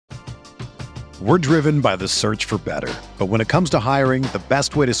We're driven by the search for better. But when it comes to hiring, the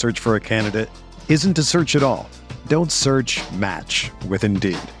best way to search for a candidate isn't to search at all. Don't search, match with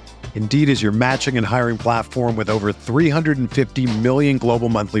Indeed. Indeed is your matching and hiring platform with over 350 million global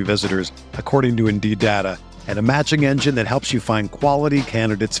monthly visitors, according to Indeed data, and a matching engine that helps you find quality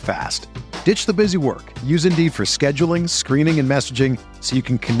candidates fast. Ditch the busy work. Use Indeed for scheduling, screening, and messaging so you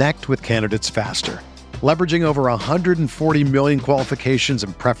can connect with candidates faster. Leveraging over 140 million qualifications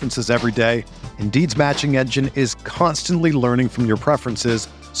and preferences every day, Indeed's matching engine is constantly learning from your preferences,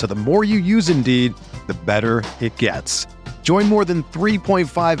 so the more you use Indeed, the better it gets. Join more than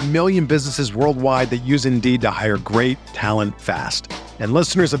 3.5 million businesses worldwide that use Indeed to hire great talent fast. And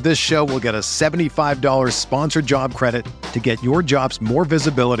listeners of this show will get a $75 sponsored job credit to get your jobs more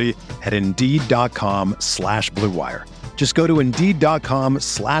visibility at Indeed.com/Blue Wire. Just go to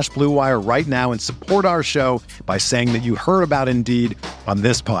Indeed.com/Blue Wire right now and support our show by saying that you heard about Indeed on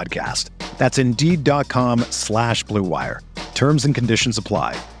this podcast. That's Indeed.com/Blue Wire. Terms and conditions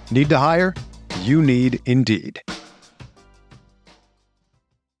apply. Need to hire? You need Indeed.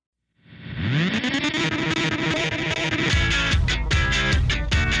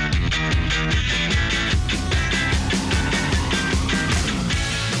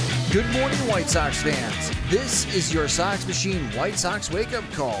 Good morning, White Sox fans. This is your Sox Machine White Sox wake-up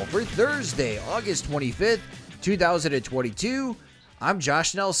call for Thursday, August 25th, 2022. I'm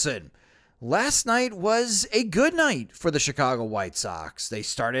Josh Nelson. Last night was a good night for the Chicago White Sox. They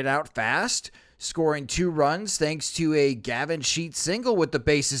started out fast, scoring 2 runs thanks to a Gavin Sheets single with the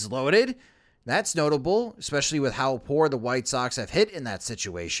bases loaded. That's notable, especially with how poor the White Sox have hit in that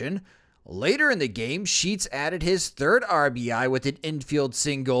situation. Later in the game, Sheets added his 3rd RBI with an infield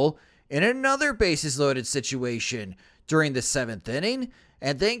single in another bases-loaded situation during the 7th inning,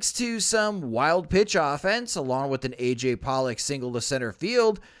 and thanks to some wild pitch offense, along with an A.J. Pollock single to center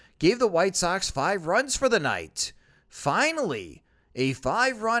field, gave the White Sox 5 runs for the night. Finally, a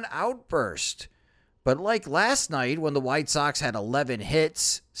 5-run outburst. But like last night when the White Sox had 11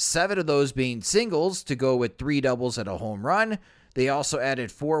 hits, 7 of those being singles to go with 3 doubles and a home run, they also added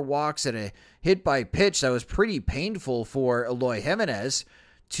 4 walks and a hit by pitch that was pretty painful for Eloy Jimenez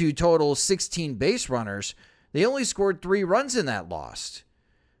to total 16 base runners. They only scored 3 runs in that loss.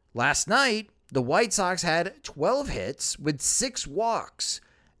 Last night, the White Sox had 12 hits with 6 walks,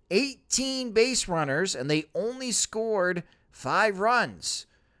 18 base runners, and they only scored 5 runs.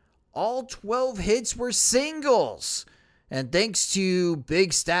 All 12 hits were singles. And thanks to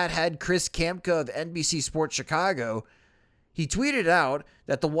big stat head Chris Kamka of NBC Sports Chicago, he tweeted out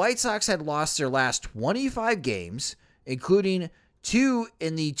that the White Sox had lost their last 25 games, including 2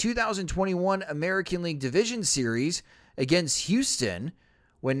 in the 2021 American League Division Series against Houston,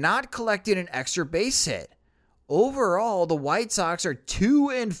 when not collecting an extra base hit. Overall, the White Sox are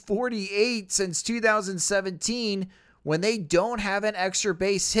 2-48 since 2017 when they don't have an extra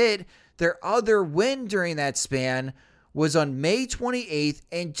base hit. Their other win during that span was on May 28th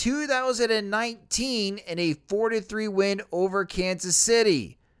in 2019 in a 4-3 win over Kansas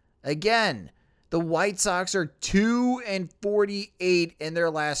City. Again, the White Sox are 2-48 in their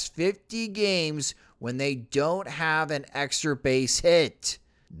last 50 games when they don't have an extra base hit.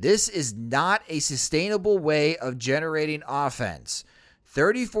 This is not a sustainable way of generating offense.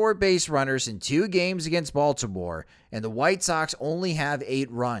 34 base runners in 2 games against Baltimore, and the White Sox only have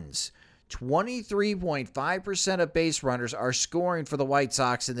 8 runs. 23.5% of base runners are scoring for the White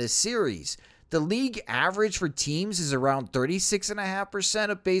Sox in this series. The league average for teams is around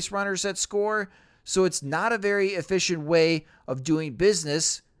 36.5% of base runners that score, so it's not a very efficient way of doing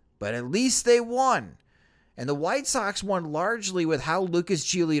business, but at least they won. And the White Sox won largely with how Lucas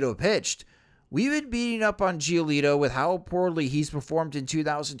Giolito pitched. We've been beating up on Giolito with how poorly he's performed in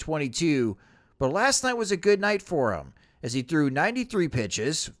 2022, but last night was a good night for him, as he threw 93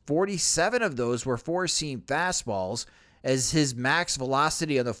 pitches, 47 of those were 4-seam fastballs, as his max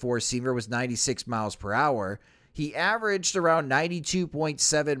velocity on the 4-seamer was 96 miles per hour. He averaged around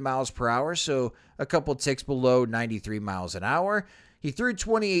 92.7 miles per hour, so a couple ticks below 93 miles an hour. He threw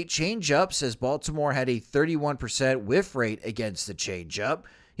 28 changeups, as Baltimore had a 31% whiff rate against the changeup.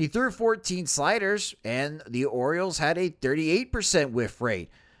 He threw 14 sliders, and the Orioles had a 38% whiff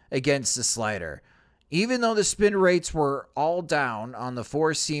rate against the slider. Even though the spin rates were all down on the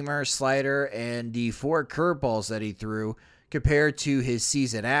 4-seamer, slider, and the 4 curveballs that he threw compared to his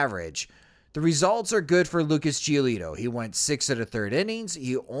season average, the results are good for Lucas Giolito. He went 6 1/3 innings.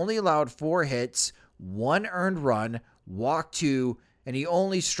 He only allowed 4 hits, 1 earned run, walked 2, and he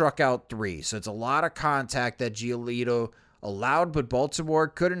only struck out 3. So it's a lot of contact that Giolito allowed, but Baltimore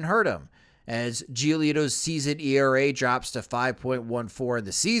couldn't hurt him, as Giolito's season ERA drops to 5.14 in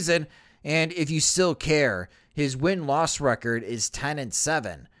the season, And if you still care, his win-loss record is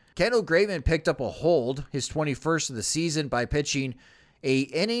 10-7. Kendall Graveman picked up a hold, his 21st of the season, by pitching an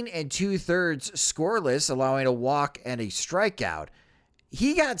inning and 2/3 scoreless, allowing a walk and a strikeout.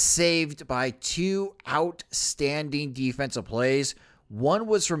 He got saved by two outstanding defensive plays. One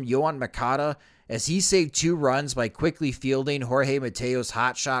was from Yoan Moncada, as he saved 2 runs by quickly fielding Jorge Mateo's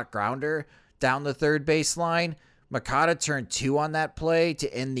hot shot grounder down the third baseline. Moncada turned 2 on that play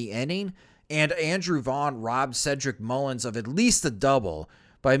to end the inning, and Andrew Vaughn robbed Cedric Mullins of at least a double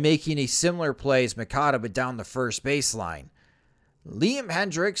by making a similar play as Moncada but down the first baseline. Liam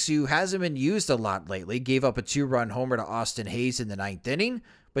Hendriks, who hasn't been used a lot lately, gave up a 2-run homer to Austin Hayes in the 9th inning,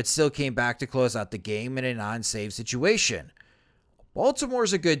 but still came back to close out the game in a non-save situation.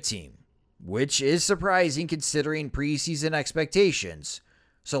 Baltimore's a good team, which is surprising considering preseason expectations.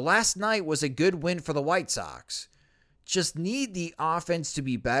 So last night was a good win for the White Sox. Just need the offense to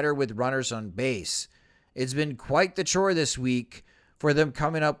be better with runners on base. It's been quite the chore this week for them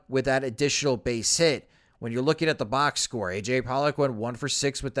coming up with that additional base hit. When you're looking at the box score, A.J. Pollock went 1 for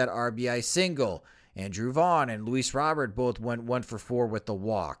 6 with that RBI single. Andrew Vaughn and Luis Robert both went 1 for 4 with the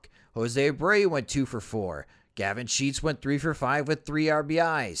walk. Jose Abreu went 2 for 4. Gavin Sheets went 3 for 5 with 3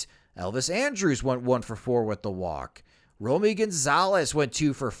 RBIs. Elvis Andrus went 1 for 4 with the walk. Romy Gonzalez went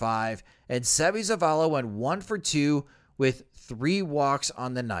 2 for 5. And Seby Zavala went 1 for 2 with 3 walks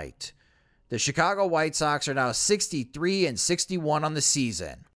on the night. The Chicago White Sox are now 63-61 on the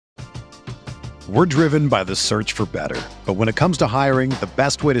season. We're driven by the search for better. But when it comes to hiring, the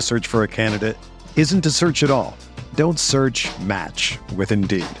best way to search for a candidate isn't to search at all. Don't search, match with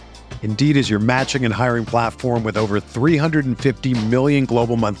Indeed. Indeed is your matching and hiring platform with over 350 million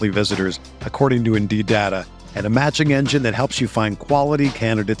global monthly visitors, according to Indeed data, and a matching engine that helps you find quality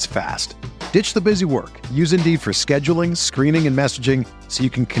candidates fast. Ditch the busy work. Use Indeed for scheduling, screening, and messaging so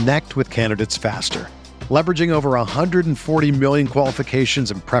you can connect with candidates faster. Leveraging over 140 million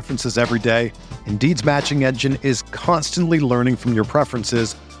qualifications and preferences every day, Indeed's matching engine is constantly learning from your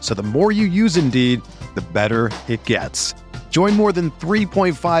preferences, so the more you use Indeed, the better it gets. Join more than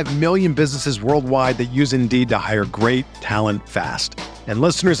 3.5 million businesses worldwide that use Indeed to hire great talent fast. And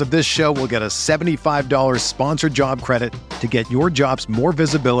listeners of this show will get a $75 sponsored job credit to get your jobs more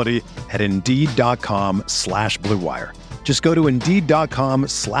visibility at Indeed.com/Blue Wire. Just go to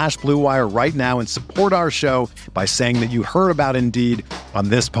Indeed.com/Blue Wire right now and support our show by saying that you heard about Indeed on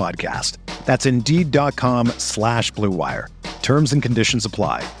this podcast. That's Indeed.com/Blue Wire. Terms and conditions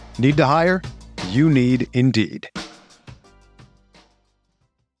apply. Need to hire? You need Indeed.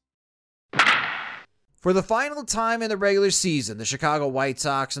 For the final time in the regular season, the Chicago White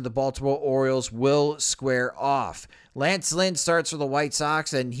Sox and the Baltimore Orioles will square off. Lance Lynn starts for the White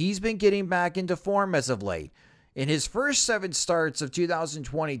Sox, and he's been getting back into form as of late. In his first 7 starts of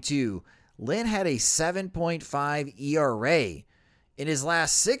 2022, Lynn had a 7.5 ERA. In his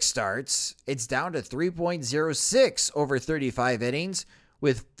last 6 starts, it's down to 3.06 over 35 innings,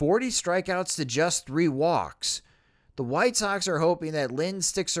 with 40 strikeouts to just 3 walks. The White Sox are hoping that Lynn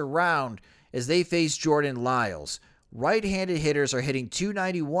sticks around as they face Jordan Lyles. Right-handed hitters are hitting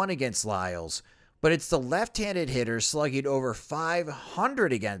 .291 against Lyles, but it's the left-handed hitters slugging over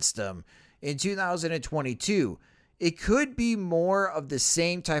 .500 against them in 2022. It could be more of the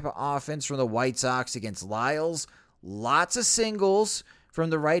same type of offense from the White Sox against Lyles. Lots of singles from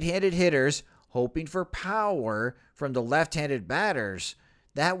the right-handed hitters, hoping for power from the left-handed batters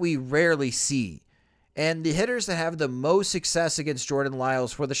that we rarely see. And the hitters that have the most success against Jordan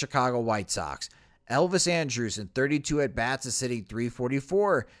Lyles for the Chicago White Sox: Elvis Andrus in 32 at-bats is hitting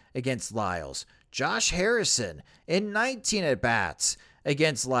 .344 against Lyles. Josh Harrison in 19 at-bats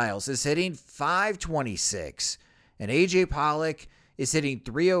against Lyles is hitting .526. And A.J. Pollock is hitting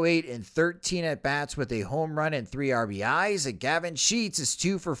 .308 in 13 at-bats with a home run and 3 RBIs. And Gavin Sheets is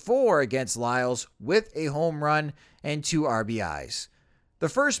 2 for 4 against Lyles with a home run and 2 RBIs. The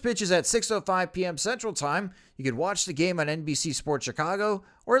first pitch is at 6:05 p.m. Central Time. You can watch the game on NBC Sports Chicago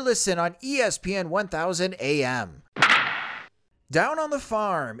or listen on ESPN 1000 AM. Down on the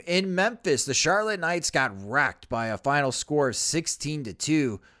farm in Memphis, the Charlotte Knights got wrecked by a final score of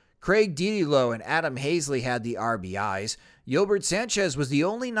 16-2. Craig Didilo and Adam Hazley had the RBIs. Yolbert Sanchez was the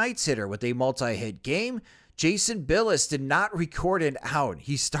only Knights hitter with a multi-hit game. Jason Billis did not record an out.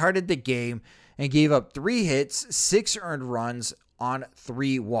 He started the game and gave up 3 hits, 6 earned runs on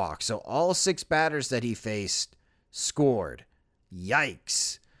 3 walks. So all 6 batters that he faced scored.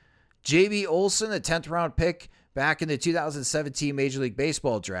 Yikes. J.B. Olson, the 10th round pick back in the 2017 Major League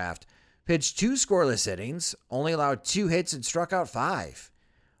Baseball draft, pitched 2 scoreless innings, only allowed 2 hits and struck out 5.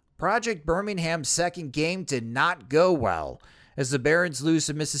 Project Birmingham's second game did not go well, as the Barons lose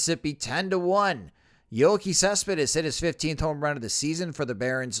to Mississippi 10-1. Yoelqui Cespedes hit his 15th home run of the season for the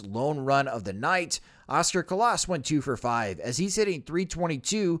Barons' lone run of the night. Oscar Colas went 2 for 5 as he's hitting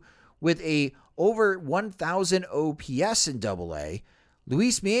 .322 with a over 1,000 OPS in AA.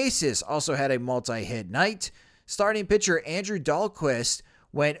 Luis Mieses also had a multi-hit night. Starting pitcher Andrew Dahlquist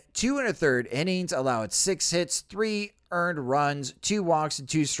went 2 1/3 innings, allowed 6 hits, 3 earned runs, 2 walks, and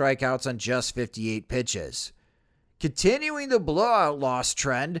 2 strikeouts on just 58 pitches. Continuing the blowout loss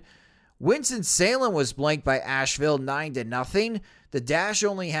trend, Winston-Salem was blanked by Asheville 9-0. The Dash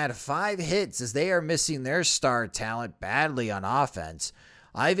only had 5 hits as they are missing their star talent badly on offense.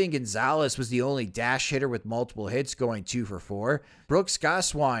 Ivan Gonzalez was the only Dash hitter with multiple hits, going 2 for 4. Brooks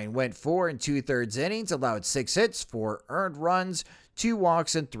Goswine went 4 2/3 innings, allowed 6 hits, 4 earned runs, 2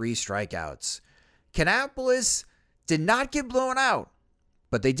 walks, and 3 strikeouts. Kannapolis did not get blown out,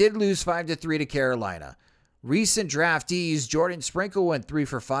 but they did lose 5-3 to Carolina. Recent draftees Jordan Sprinkle went 3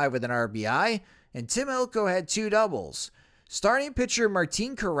 for 5 with an RBI, and Tim Elko had 2 doubles. Starting pitcher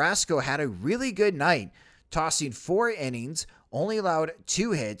Martin Carrasco had a really good night, tossing 4 innings, only allowed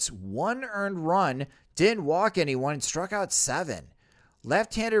 2 hits, 1 earned run, didn't walk anyone, and struck out 7.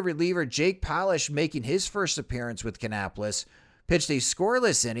 Left-handed reliever Jake Polish, making his first appearance with Kannapolis, pitched a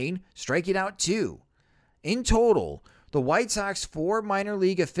scoreless inning, striking out 2. In total, the White Sox 4 minor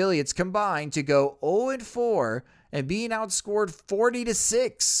league affiliates combined to go 0-4 and being outscored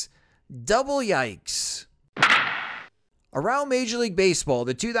 40-6. Double yikes. Around Major League Baseball,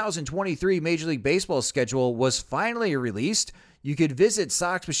 the 2023 Major League Baseball schedule was finally released. You could visit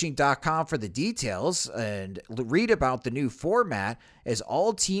SoxMachine.com for the details and read about the new format as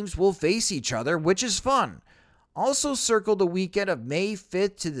all teams will face each other, which is fun. Also circle the weekend of May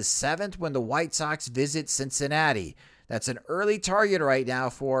 5th to the 7th when the White Sox visit Cincinnati. That's an early target right now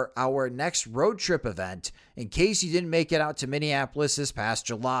for our next road trip event in case you didn't make it out to Minneapolis this past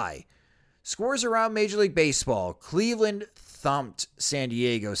July. Scores around Major League Baseball. Cleveland thumped San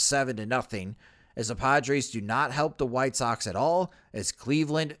Diego 7-0 as the Padres do not help the White Sox at all as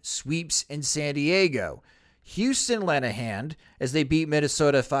Cleveland sweeps in San Diego. Houston lent a hand as they beat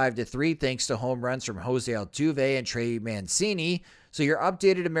Minnesota 5-3 thanks to home runs from Jose Altuve and Trey Mancini. So your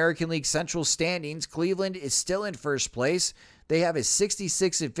updated American League Central standings, Cleveland is still in first place. They have a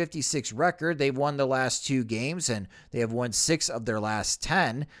 66-56 record. They've won the last 2 games and they have won 6 of their last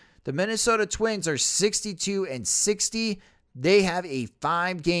 10. The Minnesota Twins are 62-60. They have a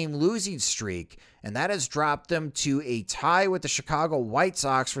 5-game losing streak, and that has dropped them to a tie with the Chicago White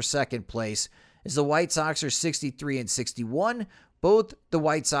Sox for second place, as the White Sox are 63-61. Both the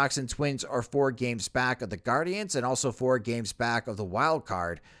White Sox and Twins are 4 games back of the Guardians and also 4 games back of the wild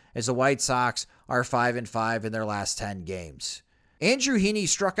card, as the White Sox are 5-5 in their last 10 games. Andrew Heaney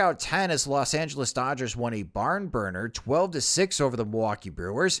struck out 10 as the Los Angeles Dodgers won a barn burner 12-6 over the Milwaukee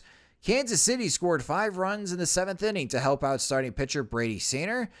Brewers. Kansas City scored 5 runs in the 7th inning to help out starting pitcher Brady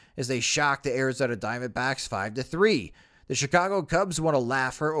Singer as they shocked the Arizona Diamondbacks 5-3. The Chicago Cubs won a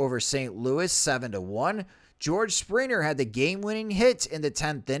laugher over St. Louis 7-1. George Springer had the game-winning hit in the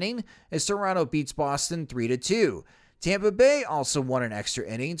 10th inning as Toronto beats Boston 3-2. Tampa Bay also won an extra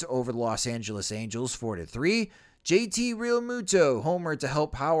innings over the Los Angeles Angels 4-3. JT Realmuto homered to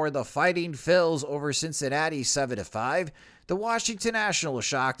help power the Fighting Phils over Cincinnati 7-5. The Washington Nationals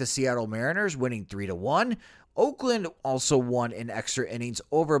shocked the Seattle Mariners, winning 3-1. Oakland also won in extra innings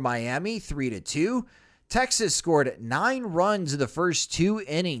over Miami 3-2. Texas scored 9 runs in the first 2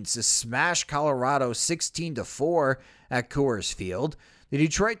 innings to smash Colorado 16-4 at Coors Field. The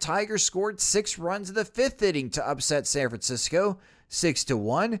Detroit Tigers scored 6 runs in the 5th inning to upset San Francisco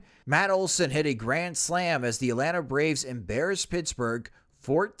 6-1. Matt Olson hit a grand slam as the Atlanta Braves embarrassed Pittsburgh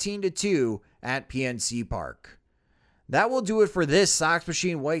 14-2 at PNC Park. That will do it for this Sox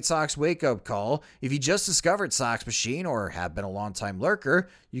Machine White Sox wake-up call. If you just discovered Sox Machine or have been a long-time lurker,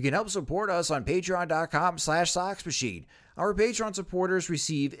 you can help support us on patreon.com/SoxMachine. Our Patreon supporters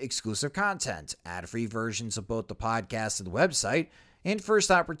receive exclusive content, ad-free versions of both the podcast and the website, and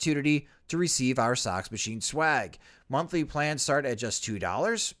first opportunity to receive our Sox Machine swag. Monthly plans start at just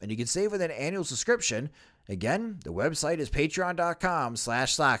 $2, and you can save with an annual subscription. Again, the website is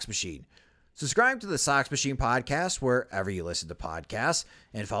patreon.com/SoxMachine. Subscribe to the Sox Machine podcast wherever you listen to podcasts,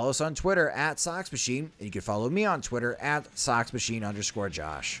 and follow us on Twitter at Sox Machine, and you can follow me on Twitter at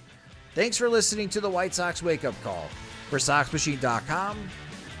SoxMachine_Josh. Thanks for listening to the White Sox Wake Up Call. For SoxMachine.com,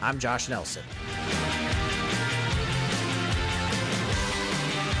 I'm Josh Nelson.